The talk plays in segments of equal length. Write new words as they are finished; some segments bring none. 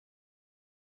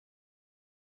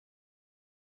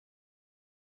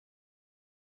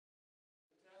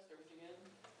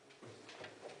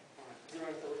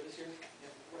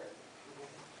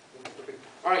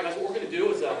All right, guys. What we're going to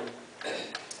do is we're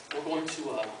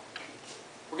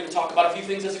going to talk about a few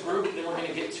things as a group, and then we're going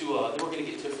to get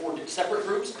to 4 separate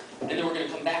groups, and then we're going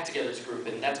to come back together as a group,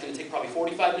 and that's going to take probably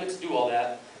 45 minutes to do all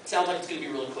that. It sounds like it's going to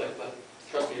be really quick, but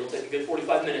trust me, it'll take a good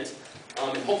 45 minutes.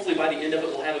 And hopefully by the end of it,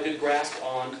 we'll have a good grasp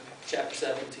on chapter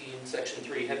 17, section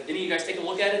 3. Have any of you guys taken a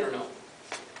look at it or no?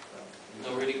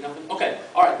 No reading, nothing? Okay.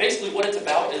 All right. Basically, what it's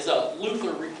about is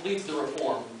Luther leads the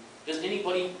reform. Does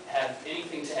anybody have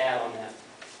anything to add on that?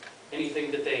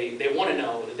 Anything that they want to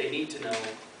know, that they need to know?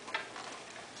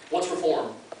 What's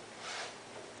reform?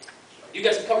 You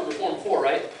guys have covered reform before,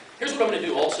 right? Here's what I'm going to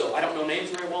do also. I don't know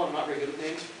names very well. I'm not very good with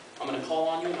names. I'm going to call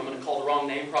on you, and I'm going to call the wrong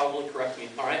name probably. Correct me.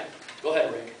 All right? Go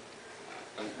ahead, Rick.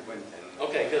 I'm Quentin.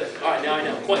 Okay, good. All right, now I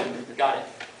know. Quentin. Got it.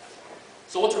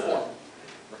 So what's reform?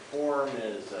 Reform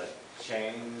is a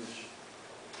change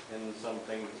in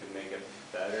something to make it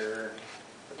better,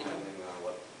 depending on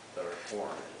what the reform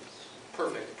is.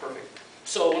 Perfect, perfect.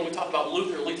 So when we talk about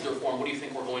Luther leads the reform, what do you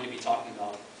think we're going to be talking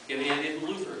about? Do you have any idea who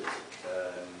Luther is?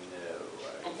 No.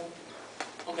 Okay.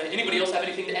 Okay. Anybody else have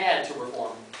anything to add to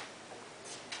reform?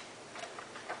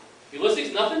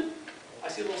 Ulysses, nothing? I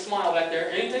see a little smile back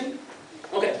there. Anything?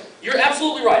 Okay. You're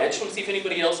absolutely right. I just want to see if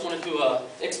anybody else wanted to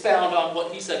expound on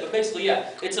what he said. But basically, yeah,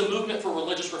 it's a movement for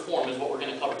religious reform is what we're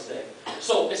going to cover today.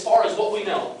 So as far as what we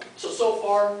know, so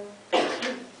far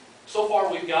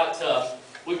we've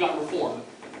got reform.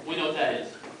 We know what that is.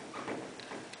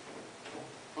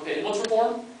 Okay, and what's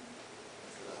reform?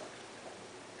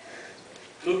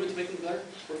 Movement to make things better?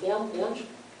 Reform? Orange?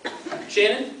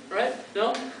 Shannon? Right?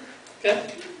 No?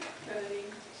 Okay. Trinity.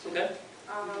 Okay. It's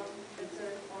a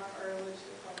reform or religious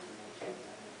reform.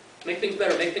 Make things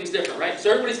better, make things different, right?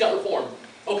 So everybody's got reform.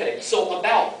 Okay, so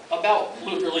about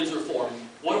Luther leads reform,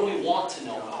 what do we want to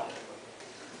know about it?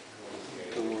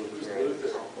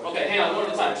 Okay, hang on, one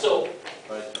at a time. So,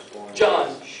 John,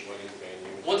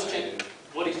 what's changing?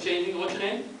 What he's changing? What's your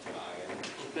name?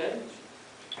 Okay.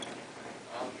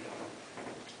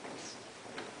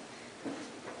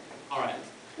 All right.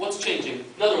 What's changing?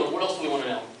 Another one. What else do we want to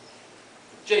know?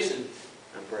 Jason.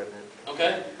 I'm Brendan.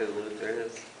 Okay. Who Luther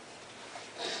is.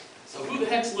 So who the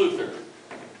heck's Luther?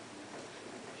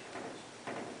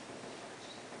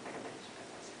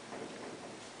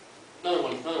 Another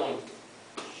one.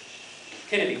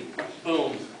 Kennedy.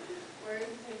 Boom. Where is it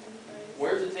taking place?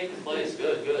 Where is it taking place?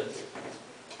 Good, good.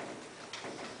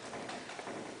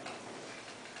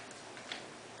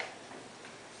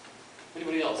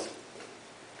 Anybody else?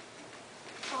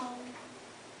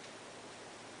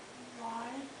 Why?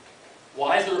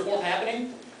 Why is the reform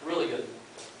happening? Really good.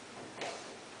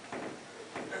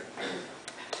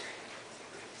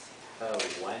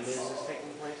 When is this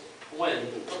taking place? When?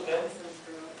 Okay.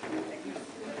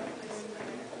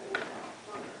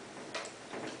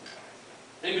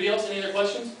 Anybody else? Any other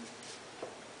questions?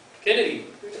 Kennedy.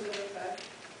 Who does it affect?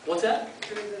 What's that?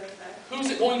 Who does it affect?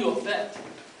 Who's it going to affect?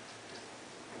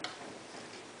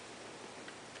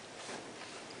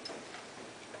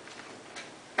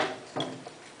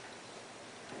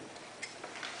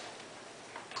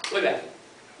 Way back.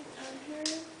 Time period?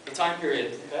 The time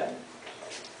period. Okay.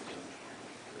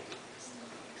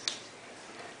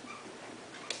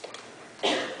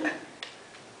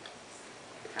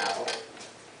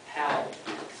 How?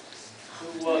 Who,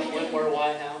 what, when, where,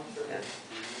 why, how?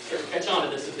 Sure. Catch on to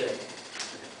this a bit.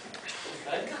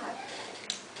 Okay.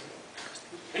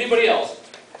 Anybody else?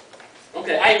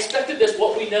 Okay, I expected this.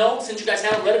 What we know, since you guys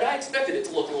haven't read it, I expected it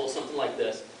to look a little something like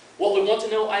this. What we want to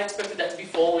know, I expected that to be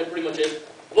full, and it pretty much is.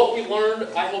 What we learned,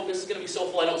 I hope this is going to be so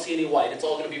full I don't see any white. It's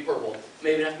all going to be purple.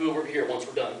 Maybe I have to move over here once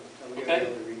we're done. Okay?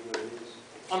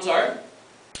 I'm sorry?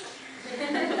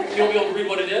 You won't be able to read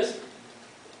what it is?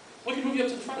 We can move you up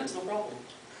to the front. It's no problem.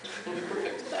 It'll be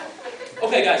perfect.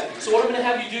 Okay, guys. So what I'm going to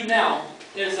have you do now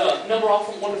is number off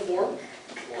from 1 to 4.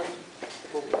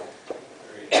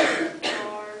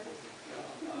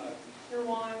 You're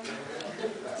 1.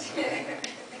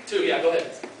 2, yeah, go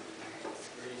ahead. 4.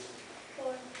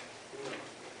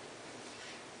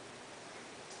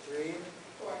 3.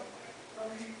 4.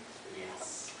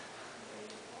 Yes.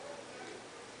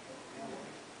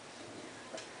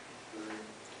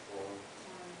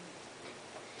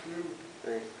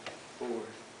 3, 4.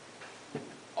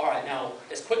 All right, now,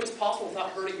 as quick as possible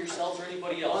without hurting yourselves or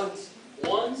anybody else.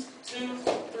 1s, 2s,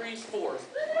 3s, 4s.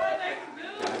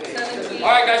 All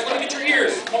right, guys, let me get your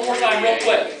ears one more time real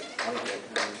quick.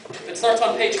 It starts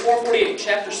on page 448,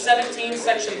 chapter 17,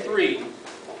 section 3.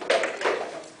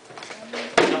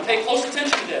 Now pay close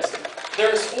attention to this.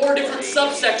 There's 4 different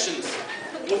subsections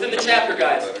within the chapter,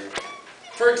 guys.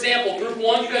 For example, group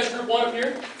 1, you guys group 1 up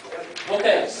here?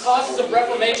 Okay, causes of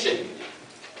Reformation.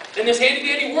 In this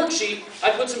handy-dandy worksheet, I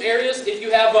put some areas. If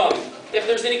you have, if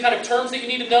there's any kind of terms that you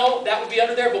need to know, that would be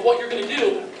under there. But what you're going to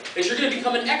do is you're going to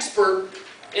become an expert,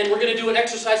 and we're going to do an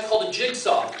exercise called a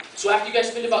jigsaw. So after you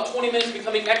guys spend about 20 minutes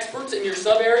becoming experts in your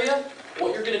sub-area,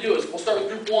 what you're going to do is we'll start with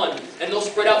group 1, and they'll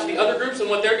spread out to the other groups, and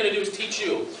what they're going to do is teach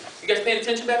you. You guys paying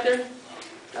attention back there?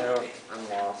 I'm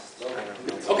lost. I don't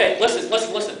know. Okay, listen.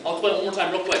 I'll play it one more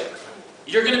time real quick.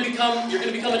 You're going to become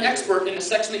an expert in the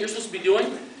section that you're supposed to be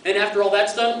doing, and after all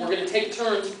that's done, we're going to take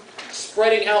turns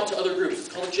spreading out to other groups. It's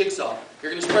called a jigsaw.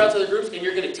 You're going to spread out to other groups, and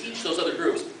you're going to teach those other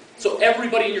groups. So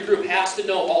everybody in your group has to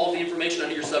know all of the information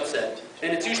under your subset.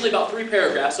 And it's usually about 3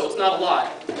 paragraphs, so it's not a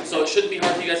lot. So it shouldn't be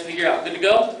hard for you guys to figure out. Good to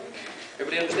go?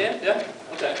 Everybody understand? Yeah?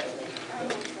 Okay.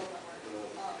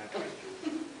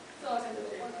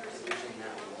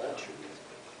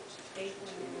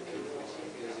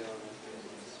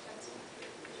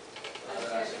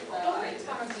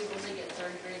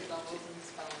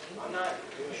 I'm not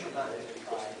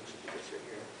fine.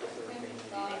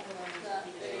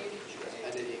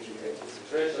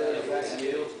 Tricia, is that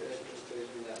you?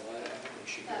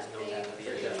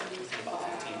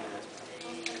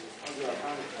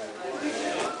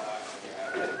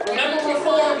 Remember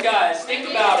reform, guys. Think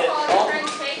about it.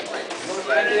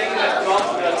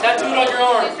 Tattoo it on your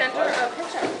arm.